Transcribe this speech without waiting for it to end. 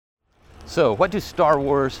So what do Star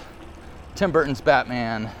Wars, Tim Burton's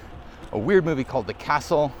Batman, a weird movie called The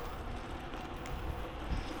Castle,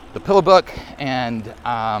 The Pillow Book, and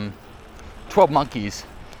 12 Monkeys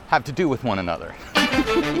have to do with one another?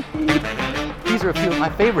 These are a few of my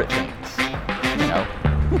favorite things.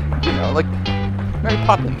 You know, like Mary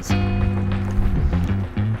Poppins.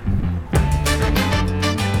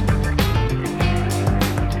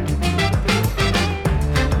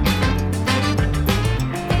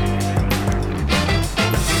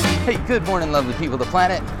 Hey, good morning, lovely people of the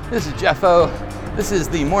planet. This is Jeff O. This is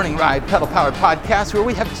the Morning Ride Pedal Powered Podcast, where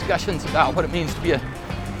we have discussions about what it means to be a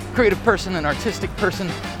creative person, an artistic person,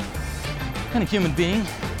 and a human being.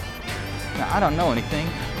 Now, I don't know anything.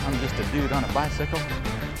 I'm just a dude on a bicycle.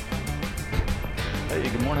 Hey,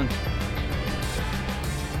 good morning.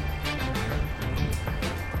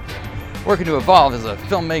 Working to evolve as a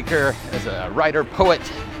filmmaker, as a writer, poet,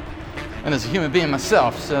 and as a human being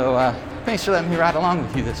myself. So thanks for letting me ride along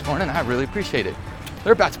with you this morning. I really appreciate it.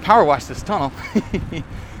 They're about to power wash this tunnel.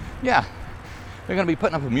 Yeah, they're going to be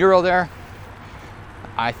putting up a mural there.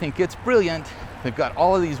 I think it's brilliant. They've got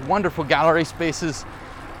all of these wonderful gallery spaces.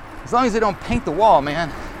 As long as they don't paint the wall,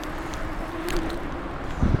 man.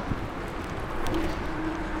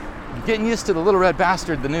 I'm getting used to the little red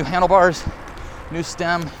bastard, the new handlebars, new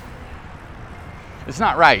stem. It's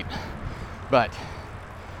not right, but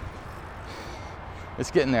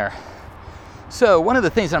it's getting there. So one of the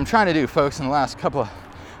things that I'm trying to do, folks, in the last couple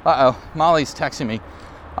of... Molly's texting me.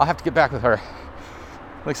 I'll have to get back with her.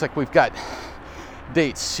 Looks like we've got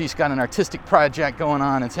dates. She's got an artistic project going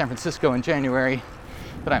on in San Francisco in January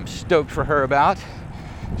that I'm stoked for her about.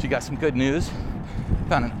 She got some good news.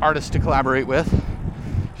 Found an artist to collaborate with.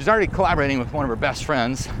 She's already collaborating with one of her best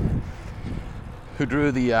friends who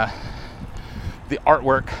drew the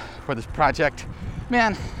artwork for this project.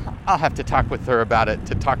 Man, I'll have to talk with her about it,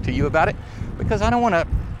 to talk to you about it, because I don't want to,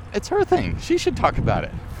 it's her thing. She should talk about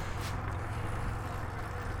it.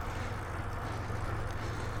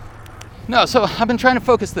 No, so I've been trying to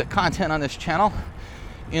focus the content on this channel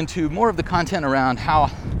into more of the content around how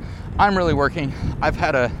I'm really working. I've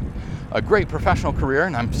had a great professional career,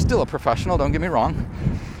 and I'm still a professional, don't get me wrong.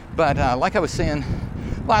 But like I was saying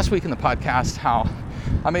last week in the podcast, how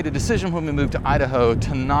I made a decision when we moved to Idaho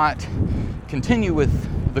to not continue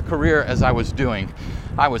with the career as I was doing.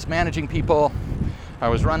 I was managing people, I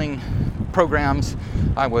was running programs,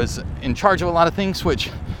 I was in charge of a lot of things,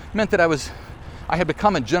 which meant that I had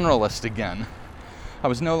become a generalist again. I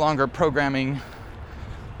was no longer programming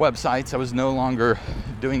websites, I was no longer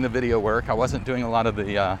doing the video work, I wasn't doing a lot of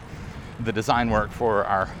the design work for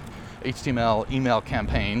our HTML email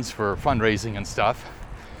campaigns for fundraising and stuff.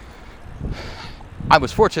 I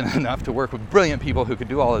was fortunate enough to work with brilliant people who could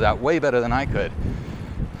do all of that way better than I could.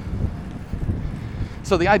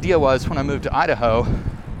 So the idea was, when I moved to Idaho,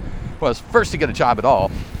 was first to get a job at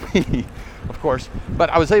all, of course, but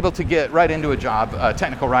I was able to get right into a job, a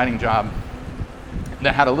technical writing job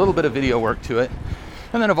that had a little bit of video work to it,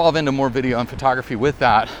 and then evolve into more video and photography with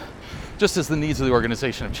that, just as the needs of the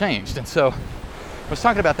organization have changed. And so I was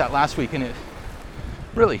talking about that last week, and it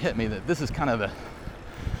really hit me that this is kind of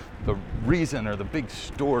the reason, or the big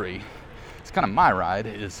story. It's kind of my ride,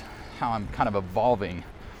 is how I'm kind of evolving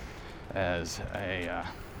as a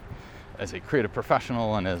creative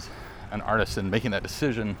professional and as an artist, and making that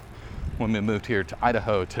decision when we moved here to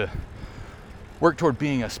Idaho to work toward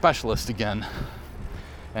being a specialist again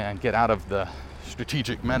and get out of the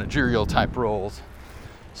strategic managerial type roles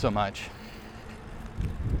so much.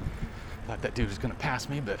 Thought that dude was going to pass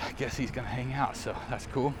me, but I guess he's going to hang out, so that's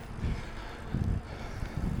cool.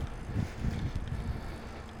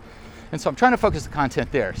 And so I'm trying to focus the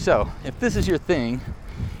content there. So if this is your thing,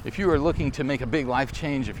 if you are looking to make a big life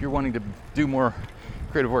change, if you're wanting to do more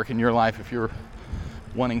creative work in your life, if you're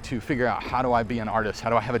wanting to figure out, how do I be an artist? How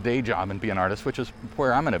do I have a day job and be an artist, which is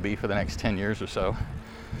where I'm going to be for the next 10 years or so,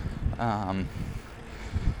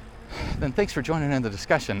 then thanks for joining in the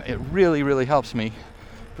discussion. It really, really helps me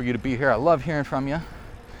for you to be here. I love hearing from you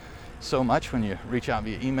so much when you reach out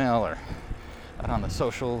via email or out on the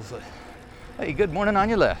socials. Hey, good morning on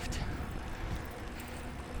your left.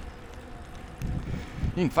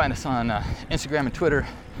 You can find us on Instagram and Twitter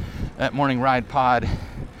at Morning Ride Pod.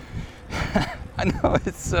 I know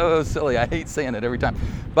it's so silly. I hate saying it every time,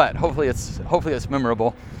 but hopefully it's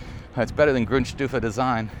memorable. It's better than Grunstufe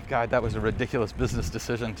Design. God, that was a ridiculous business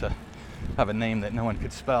decision to have a name that no one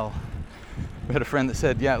could spell. We had a friend that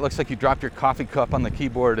said, "Yeah, it looks like you dropped your coffee cup on the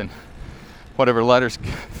keyboard, and whatever letters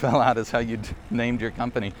fell out is how you named your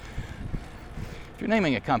company." If you're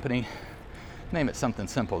naming a company, name it something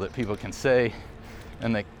simple that people can say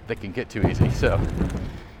and they can get to easy. So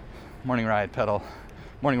Morning Ride Pedal,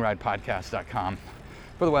 morningridepodcast.com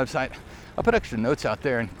for the website. I'll put extra notes out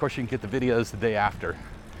there, and of course you can get the videos the day after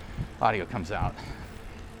audio comes out.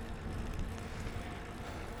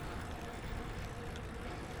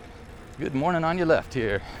 Good morning on your left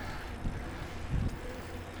here.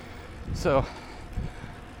 So,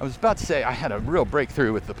 I was about to say I had a real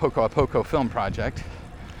breakthrough with the Poco a Poco film project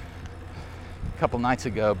a couple nights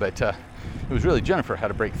ago, but it was really Jennifer had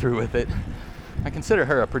a breakthrough with it. I consider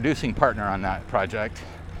her a producing partner on that project.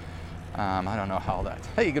 I don't know how that.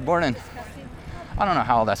 Hey, good morning. I don't know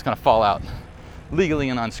how that's going to fall out legally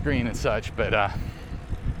and on screen and such, but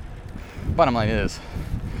bottom line is,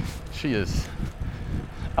 she is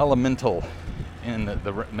elemental in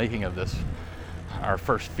the making of this, our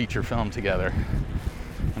first feature film together.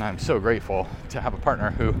 And I'm so grateful to have a partner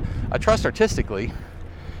who I trust artistically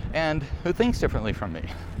and who thinks differently from me.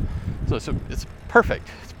 So it's perfect.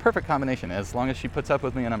 It's a perfect combination, as long as she puts up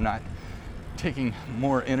with me and I'm not taking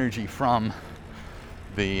more energy from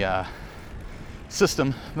the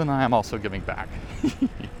system than I am also giving back.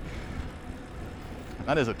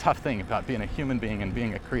 That is a tough thing about being a human being and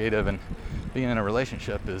being a creative and being in a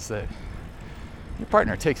relationship, is that your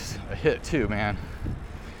partner takes a hit too, man.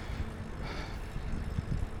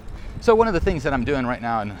 So one of the things that I'm doing right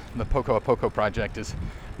now in the Poco a Poco project is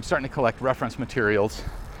I'm starting to collect reference materials,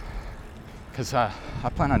 because I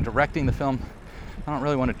plan on directing the film. I don't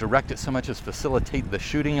really want to direct it so much as facilitate the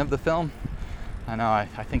shooting of the film. I know, I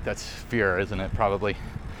think that's fear, isn't it? Probably.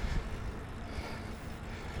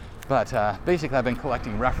 But basically I've been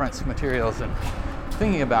collecting reference materials and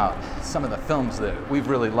thinking about some of the films that we've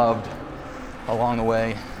really loved along the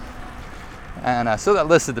way. And so that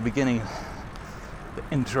list at the beginning, the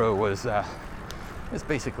intro was it's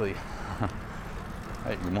basically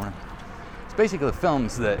hey, good morning. It's basically the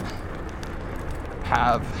films that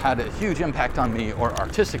have had a huge impact on me or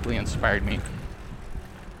artistically inspired me.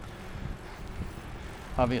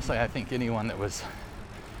 Obviously, I think anyone that was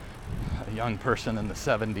a young person in the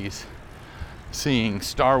 70s seeing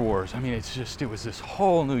Star Wars, I mean, it was this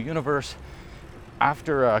whole new universe.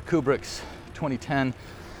 After Kubrick's 2010,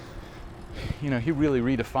 he really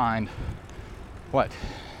redefined what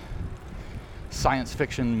science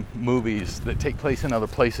fiction movies that take place in other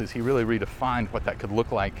places. He really redefined what that could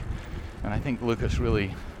look like. And I think Lucas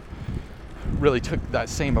really took that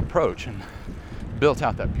same approach and built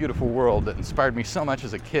out that beautiful world that inspired me so much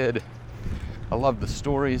as a kid. I loved the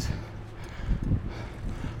stories.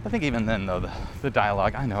 I think even then, though, the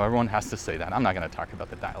dialogue, I know everyone has to say that. I'm not going to talk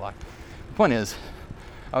about the dialogue. The point is,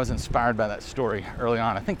 I was inspired by that story early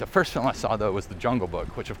on. I think the first film I saw, though, was The Jungle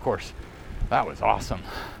Book, which, of course, that was awesome.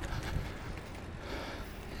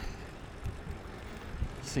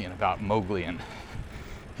 Seeing about Mowgli and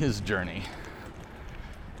his journey,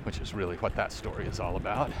 which is really what that story is all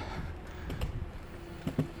about.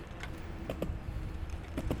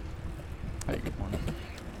 Hey, good morning.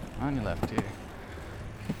 On your left here.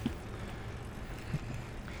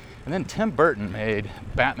 And then Tim Burton made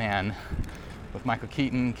Batman with Michael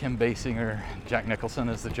Keaton, Kim Basinger, Jack Nicholson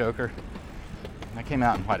as the Joker. That came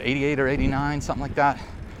out in, 88 or 89, something like that.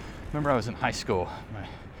 Remember, I was in high school. My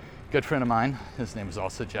good friend of mine, his name is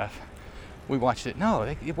also Jeff, we watched it. No,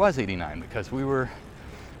 it was 89, because we were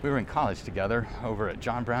in college together over at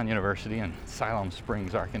John Brown University in Siloam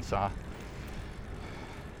Springs, Arkansas.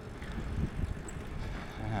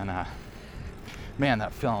 And man,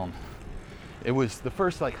 that film, it was the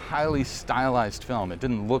first highly stylized film. It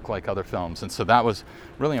didn't look like other films, and so that was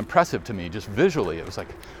really impressive to me. Just visually, it was like,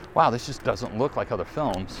 wow, this just doesn't look like other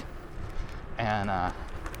films. And I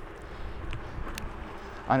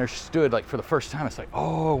understood, for the first time, it's like,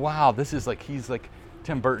 oh wow, this is he's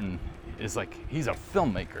Tim Burton is he's a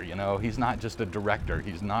filmmaker, he's not just a director,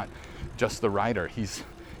 he's not just the writer, he's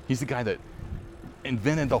the guy that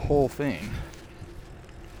invented the whole thing.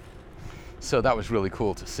 So that was really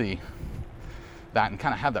cool to see that and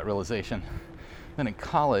kind of have that realization. Then in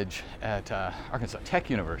college at Arkansas Tech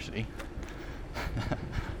University,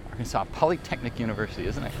 Arkansas Polytechnic University,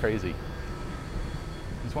 isn't that crazy?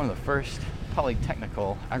 It's one of the first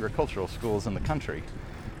polytechnical agricultural schools in the country,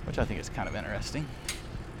 which I think is kind of interesting.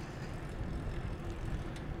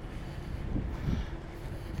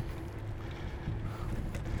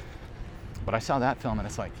 But I saw that film and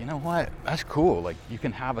it's like, you know what? That's cool. You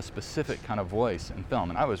can have a specific kind of voice in film.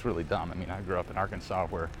 And I was really dumb. I mean, I grew up in Arkansas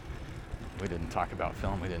where we didn't talk about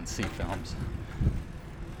film. We didn't see films.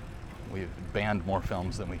 We banned more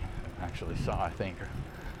films than we actually saw, I think.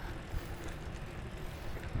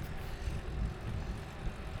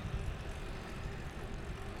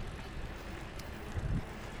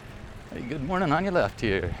 Hey, good morning on your left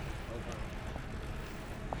here.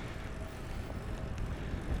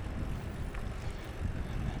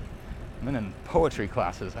 And then in poetry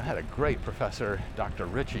classes, I had a great professor, Dr.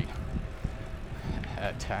 Ritchie,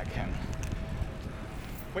 at Tech. And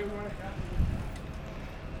Wait, we want to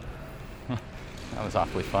that was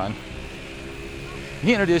awfully fun.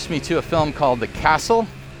 He introduced me to a film called The Castle.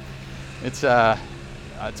 It's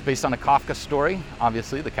based on a Kafka story,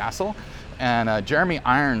 obviously, The Castle. And Jeremy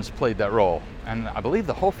Irons played that role. And I believe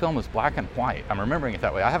the whole film was black and white. I'm remembering it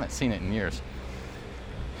that way. I haven't seen it in years.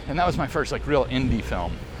 And that was my first real indie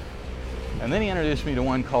film. And then he introduced me to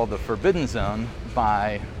one called The Forbidden Zone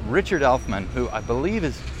by Richard Elfman, who I believe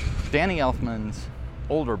is Danny Elfman's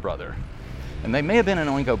older brother. And they may have been in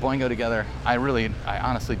Oingo Boingo together. I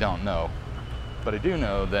honestly don't know. But I do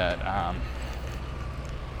know that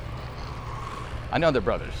I know they're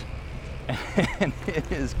brothers. And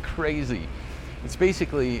it is crazy. It's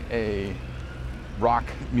basically a rock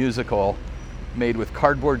musical made with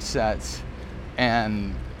cardboard sets,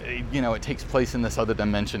 and it takes place in this other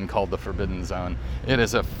dimension called the Forbidden Zone. It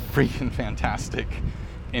is a freaking fantastic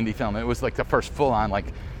indie film. It was like the first full-on,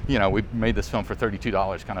 we made this film for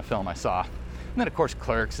 $32 kind of film I saw. And then of course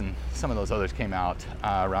Clerks and some of those others came out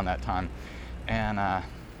around that time. And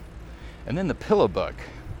then The Pillow Book.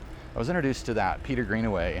 I was introduced to that, Peter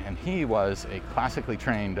Greenaway, and he was a classically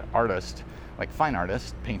trained artist, fine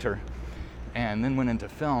artist, painter, and then went into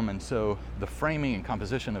film. And so the framing and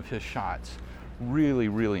composition of his shots really,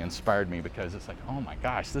 really inspired me, because it's oh my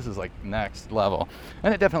gosh, this is next level.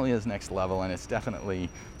 And it definitely is next level, and it's definitely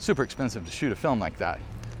super expensive to shoot a film like that.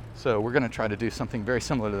 So we're going to try to do something very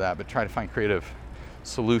similar to that, but try to find creative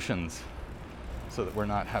solutions so that we're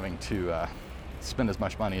not having to spend as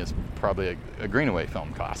much money as probably a Greenaway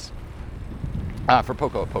film costs. For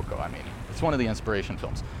Poco a Poco, I mean. It's one of the inspiration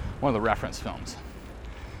films, one of the reference films.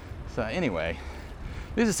 So anyway,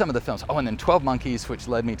 these are some of the films. Oh, and then 12 Monkeys, which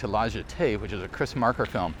led me to La Jetée, which is a Chris Marker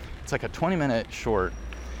film. It's like a 20-minute short.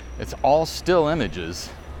 It's all still images.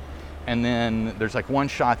 And then there's one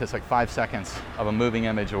shot that's 5 seconds of a moving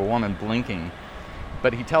image of a woman blinking.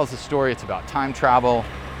 But he tells the story. It's about time travel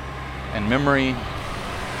and memory.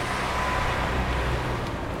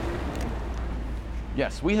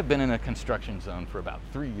 Yes, we have been in a construction zone for about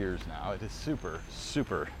 3 years now. It is super,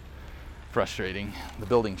 super frustrating. The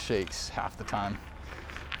building shakes half the time.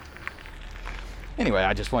 Anyway,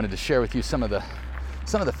 I just wanted to share with you some of the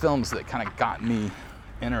films that kind of got me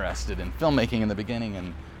interested in filmmaking in the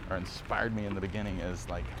beginning, or inspired me in the beginning, is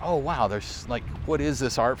oh wow, there's what is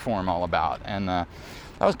this art form all about? And that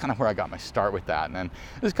was kind of where I got my start with that. And then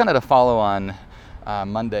it was kind of to follow on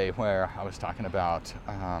Monday, where I was talking about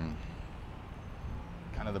kind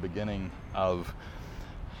of the beginning of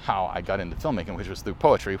how I got into filmmaking, which was through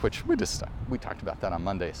poetry, which we talked about that on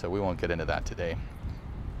Monday, so we won't get into that today.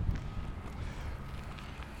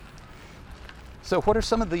 So what are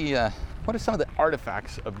some of the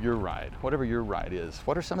artifacts of your ride, whatever your ride is?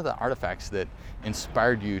 What are some of the artifacts that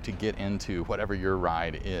inspired you to get into whatever your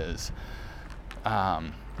ride is?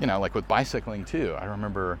 With bicycling too. I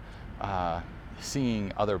remember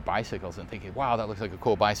seeing other bicycles and thinking, wow, that looks like a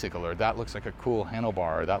cool bicycle, or that looks like a cool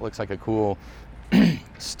handlebar, or that looks like a cool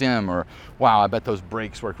stem, or wow, I bet those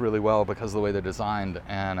brakes work really well because of the way they're designed.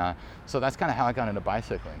 And so that's kind of how I got into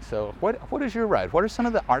bicycling. So what is your ride? What are some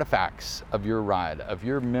of the artifacts of your ride, of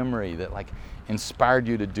your memory, that inspired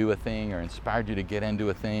you to do a thing, or inspired you to get into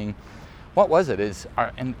a thing? What was it?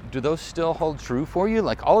 And do those still hold true for you?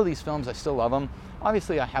 All of these films, I still love them.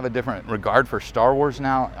 Obviously, I have a different regard for Star Wars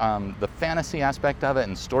now. The fantasy aspect of it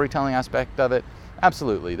and storytelling aspect of it,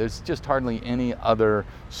 absolutely. There's just hardly any other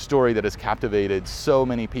story that has captivated so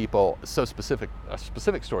many people, a specific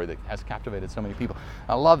story that has captivated so many people.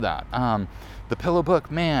 I love that. The Pillow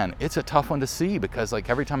Book, man, it's a tough one to see, because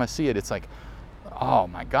every time I see it, it's oh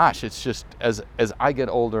my gosh, it's just, as I get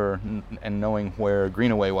older and knowing where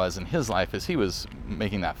Greenaway was in his life as he was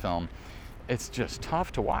making that film, it's just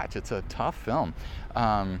tough to watch. It's a tough film.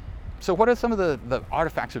 So what are some of the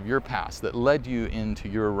artifacts of your past that led you into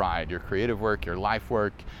your ride, your creative work, your life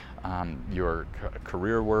work, your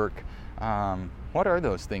career work? What are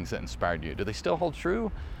those things that inspired you? Do they still hold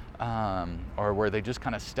true? Or were they just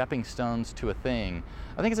kind of stepping stones to a thing?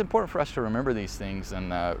 I think it's important for us to remember these things. And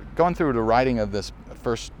going through the writing of this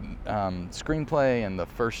first screenplay and the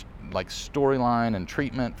first storyline and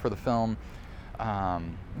treatment for the film,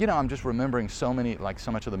 I'm just remembering so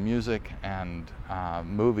much of the music and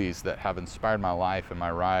movies that have inspired my life and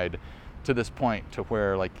my ride to this point, to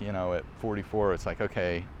where at 44, it's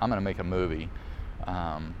okay, I'm gonna make a movie.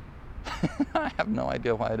 I have no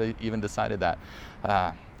idea why I even decided that.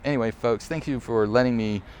 Anyway, folks, thank you for letting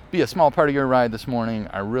me be a small part of your ride this morning.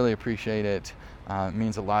 I really appreciate it. It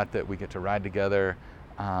means a lot that we get to ride together.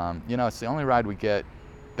 It's the only ride we get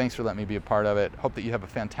Thanks for letting me be a part of it. Hope that you have a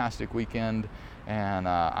fantastic weekend, and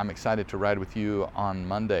I'm excited to ride with you on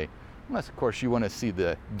Monday. Unless, of course, you want to see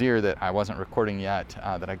the deer that I wasn't recording yet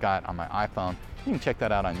that I got on my iPhone. You can check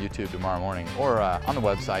that out on YouTube tomorrow morning or on the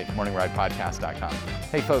website, morningridepodcast.com.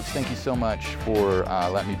 Hey, folks, thank you so much for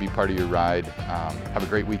letting me be part of your ride. Have a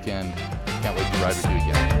great weekend. Can't wait to ride with you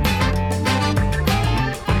again.